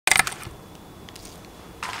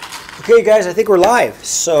Okay guys, I think we're live.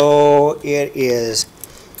 So it is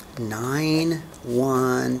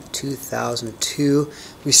 9/1/2002.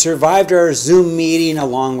 We survived our Zoom meeting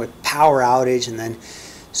along with power outage, and then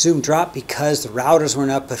Zoom dropped because the routers weren't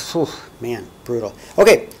up, but whew, man, brutal.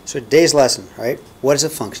 Okay, so today's lesson, right? What is a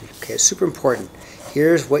function? Okay, it's super important.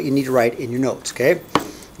 Here's what you need to write in your notes, okay?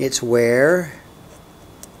 It's where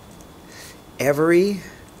every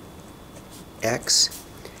x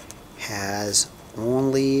has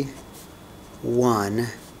only one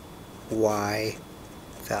y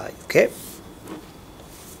value. Okay? All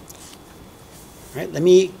right, let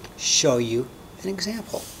me show you an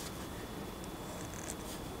example.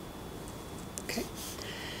 Okay.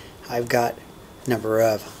 I've got a number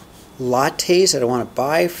of lattes that I want to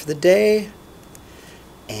buy for the day,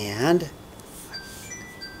 and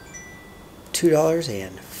 $2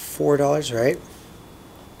 and $4, right?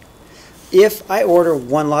 If I order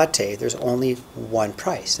one latte, there's only one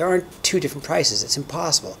price. There aren't two different prices. It's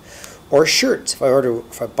impossible. Or shirts.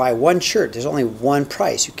 If I buy one shirt, there's only one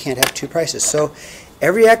price. You can't have two prices. So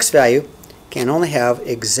every x value can only have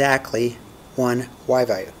exactly one y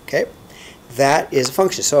value. Okay? That is a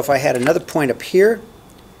function. So if I had another point up here,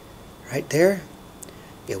 right there,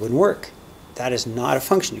 it wouldn't work. That is not a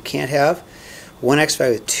function. You can't have one x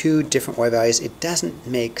value with two different y values. It doesn't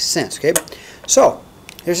make sense. Okay? So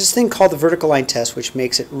there's this thing called the vertical line test, which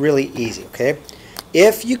makes it really easy, okay?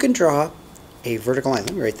 If you can draw a vertical line,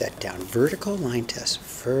 let me write that down. Vertical line test.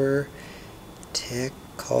 Vertical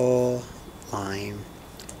line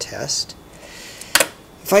test.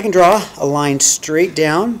 If I can draw a line straight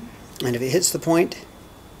down, and if it hits the point,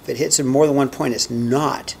 if it hits in more than one point, it's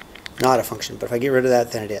not a function. But if I get rid of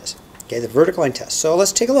that, then it is. Okay, the vertical line test. So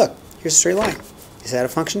let's take a look. Here's a straight line. Is that a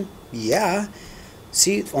function? Yeah.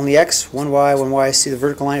 See, only x, one y. See the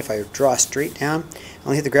vertical line? If I draw straight down, I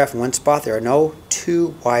only hit the graph in one spot. There are no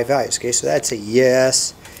two y values. Okay, so that's a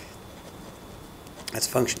yes. That's a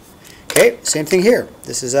function. Okay, same thing here.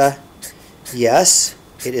 This is a yes.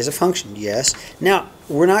 It is a function. Yes. Now,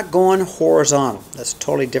 we're not going horizontal. That's a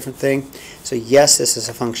totally different thing. So yes, this is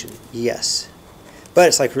a function. Yes. But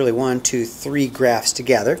it's like really 1, 2, 3 graphs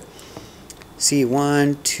together. See,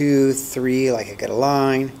 1, 2, 3, like I got a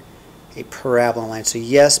line. A parabola line. So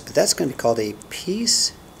yes, but that's going to be called a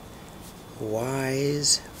piecewise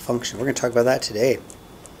function. We're going to talk about that today.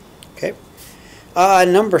 Okay.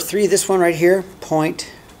 Number 3, this one right here,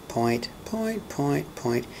 point.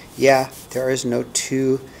 Yeah, there is no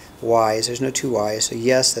two y's. There's no two y's. So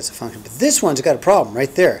yes, that's a function. But this one's got a problem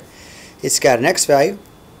right there. It's got an x value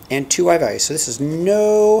and two y values. So this is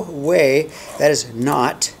no way. That is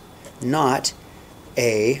not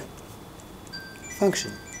a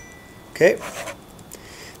function. Okay,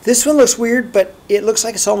 this one looks weird, but it looks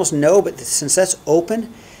like it's almost no, but since that's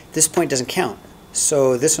open, this point doesn't count.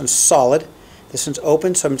 So this one's solid, this one's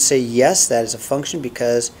open, so I'm going to say yes, that is a function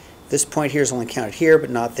because this point here is only counted here,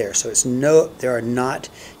 but not there. So it's no, there are not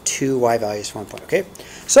two y values for one point. Okay,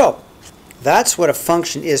 so that's what a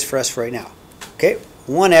function is for us right now. Okay,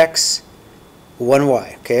 1x,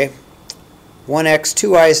 1y. Okay, 1x,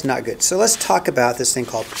 2y is not good. So let's talk about this thing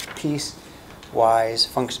called piecewise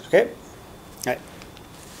functions. Okay. All right.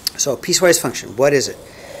 So piecewise function, what is it?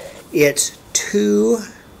 It's two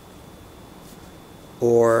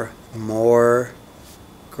or more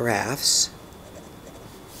graphs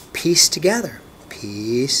pieced together.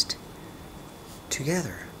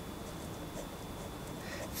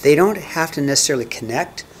 They don't have to necessarily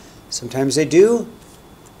connect. Sometimes they do,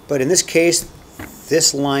 but in this case,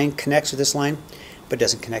 this line connects with this line, but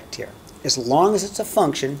doesn't connect here. As long as it's a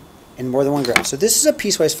function in more than one graph. So this is a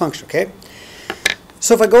piecewise function, okay?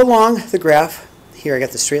 So if I go along the graph, here I got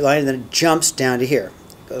the straight line, and then it jumps down to here.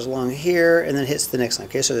 It goes along here, and then hits the next line.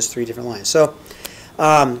 Okay, so there's 3 different lines. So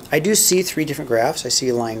I do see 3 different graphs. I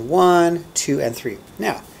see line 1, 2, and 3.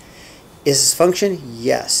 Now, is this a function?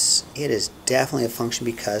 Yes, it is definitely a function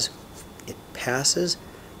because it passes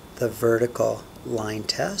the vertical line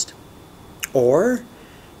test, or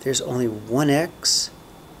there's only one x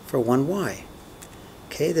for one y.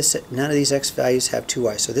 Okay, none of these x values have two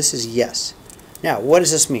y, so this is yes. Now, what does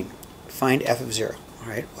this mean? Find f of 0. All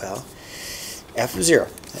right, well, f of 0,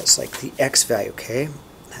 that's like the x value, okay?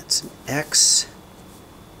 That's an x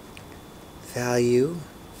value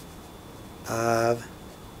of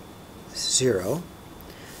 0.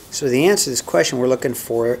 So the answer to this question, we're looking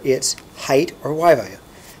for its height or y value.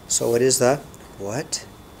 So what is the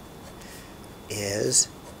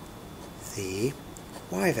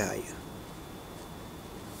y value?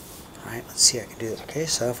 Alright, let's see, I can do this. Okay,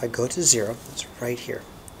 so if I go to 0, that's right here.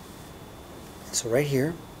 So right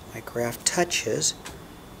here, my graph touches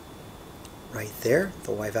right there.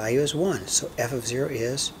 The y value is 1. So f of 0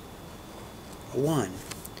 is 1.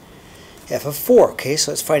 F of 4. Okay,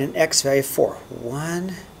 so let's find an x value of 4.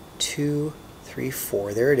 1, 2, 3,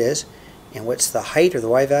 4. There it is. And what's the height or the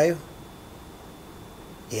y value?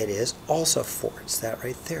 It is also 4. It's that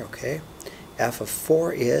right there, okay? F of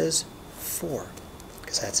 4 is 4,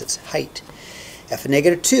 because that's its height. F of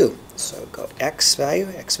negative 2. So go x value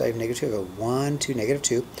of negative 2, go 1, 2, negative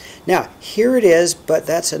 2. Now, here it is, but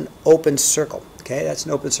that's an open circle. Okay, that's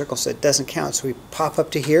an open circle, so it doesn't count. So we pop up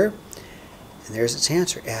to here, and there's its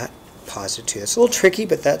answer at positive 2. That's a little tricky,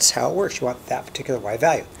 but that's how it works. You want that particular y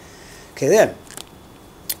value. Okay, then,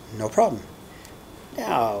 no problem.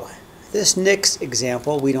 Now, this next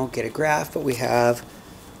example, we don't get a graph, but we have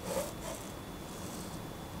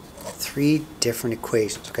 3 different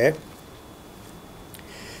equations, okay?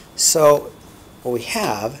 So, what we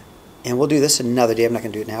have, and we'll do this another day, I'm not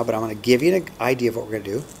going to do it now, but I'm going to give you an idea of what we're going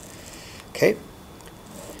to do. Okay?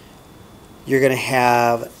 You're going to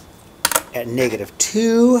have, at negative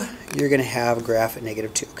 2, you're going to have a graph at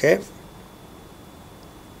negative 2, okay?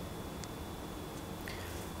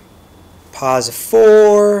 Positive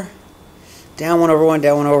 4, down 1 over 1,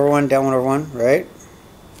 down 1 over 1, down 1 over 1, right?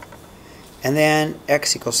 And then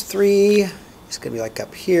x equals 3, it's going to be like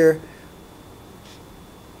up here,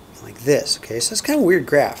 like this, okay? So it's kind of a weird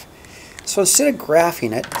graph. So instead of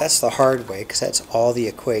graphing it, that's the hard way, because that's all the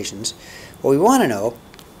equations. What we want to know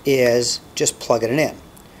is just plugging it in.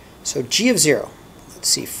 So g of 0, let's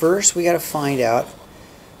see, first we got to find out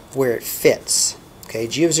where it fits. Okay,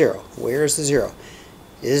 g of 0, where is the 0?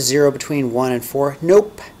 Is 0 between 1 and 4?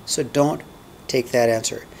 Nope, so don't take that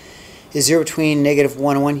answer. Is 0 between negative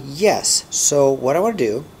 1 and 1? Yes. So what I want to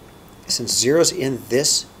do, since 0 is in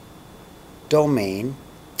this domain,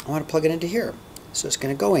 I want to plug it into here. So it's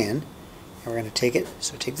going to go in, and we're going to take it.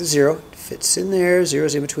 So take the 0, it fits in there, 0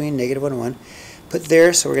 is in between negative 1 and 1. Put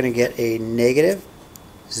there, so we're going to get a negative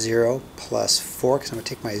 0 plus 4, because I'm going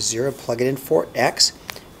to take my 0, plug it in for x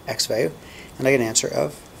value, and I get an answer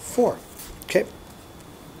of 4. Okay.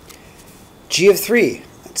 G of 3,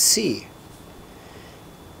 let's see.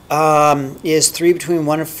 Is 3 between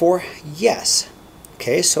 1 and 4? Yes.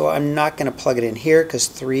 Okay, so I'm not going to plug it in here because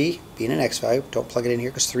 3, being an x value, don't plug it in here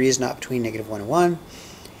because 3 is not between negative 1 and 1.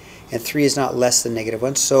 And 3 is not less than negative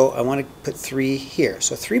 1, so I want to put 3 here.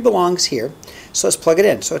 So 3 belongs here, so let's plug it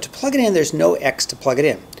in. So to plug it in, there's no x to plug it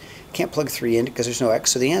in. Can't plug 3 in because there's no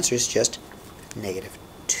x, so the answer is just negative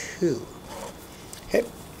 2. Okay,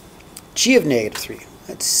 g of negative 3.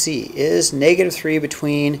 Let's see, is negative 3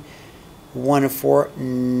 between 1 and 4?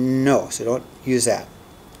 No, so don't use that.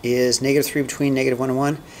 Is negative 3 between negative 1 and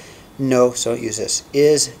 1? No, so don't use this.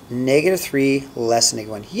 Is negative 3 less than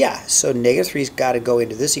negative 1? Yeah, so negative 3's got to go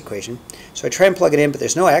into this equation. So I try and plug it in, but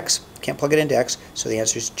there's no x. Can't plug it into x, so the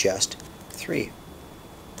answer is just 3.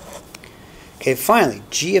 Okay, finally,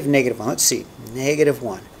 g of negative 1. Let's see, negative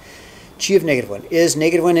 1. G of negative 1. Is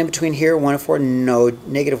negative 1 in between here, 1 and 4? No,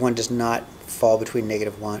 negative 1 does not fall between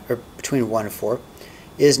negative 1, or between 1 and 4.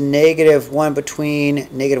 Is negative 1 between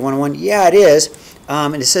negative 1 and 1? Yeah, it is.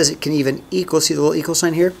 And it says it can even equal, see the little equal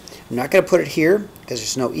sign here? I'm not going to put it here because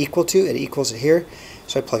there's no equal to, it equals it here.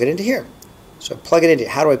 So I plug it into here. So I plug it into,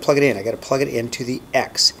 how do I plug it in? I got to plug it into the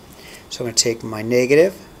x. So I'm going to take my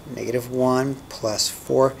negative 1 plus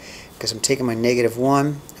 4, because I'm taking my negative 1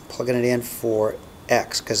 and plugging it in for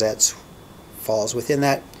x, because that falls within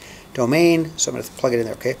that domain. So I'm going to plug it in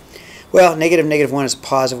there, okay? Well, negative 1 is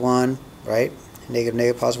positive 1, right?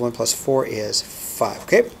 Negative positive 1 plus 4 is 5,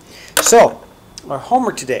 okay? So, our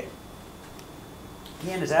homework today,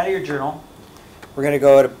 again, is out of your journal. We're going to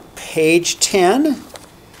go to page 10,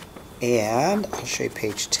 and I'll show you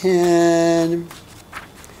page 10.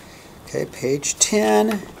 Okay, page 10.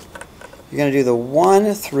 You're going to do the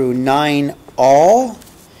 1 through 9 all,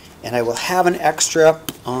 and I will have an extra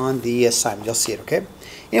on the assignment. You'll see it, okay?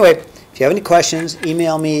 Anyway, if you have any questions,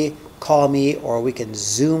 email me, call me, or we can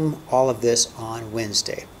Zoom all of this on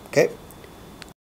Wednesday, okay?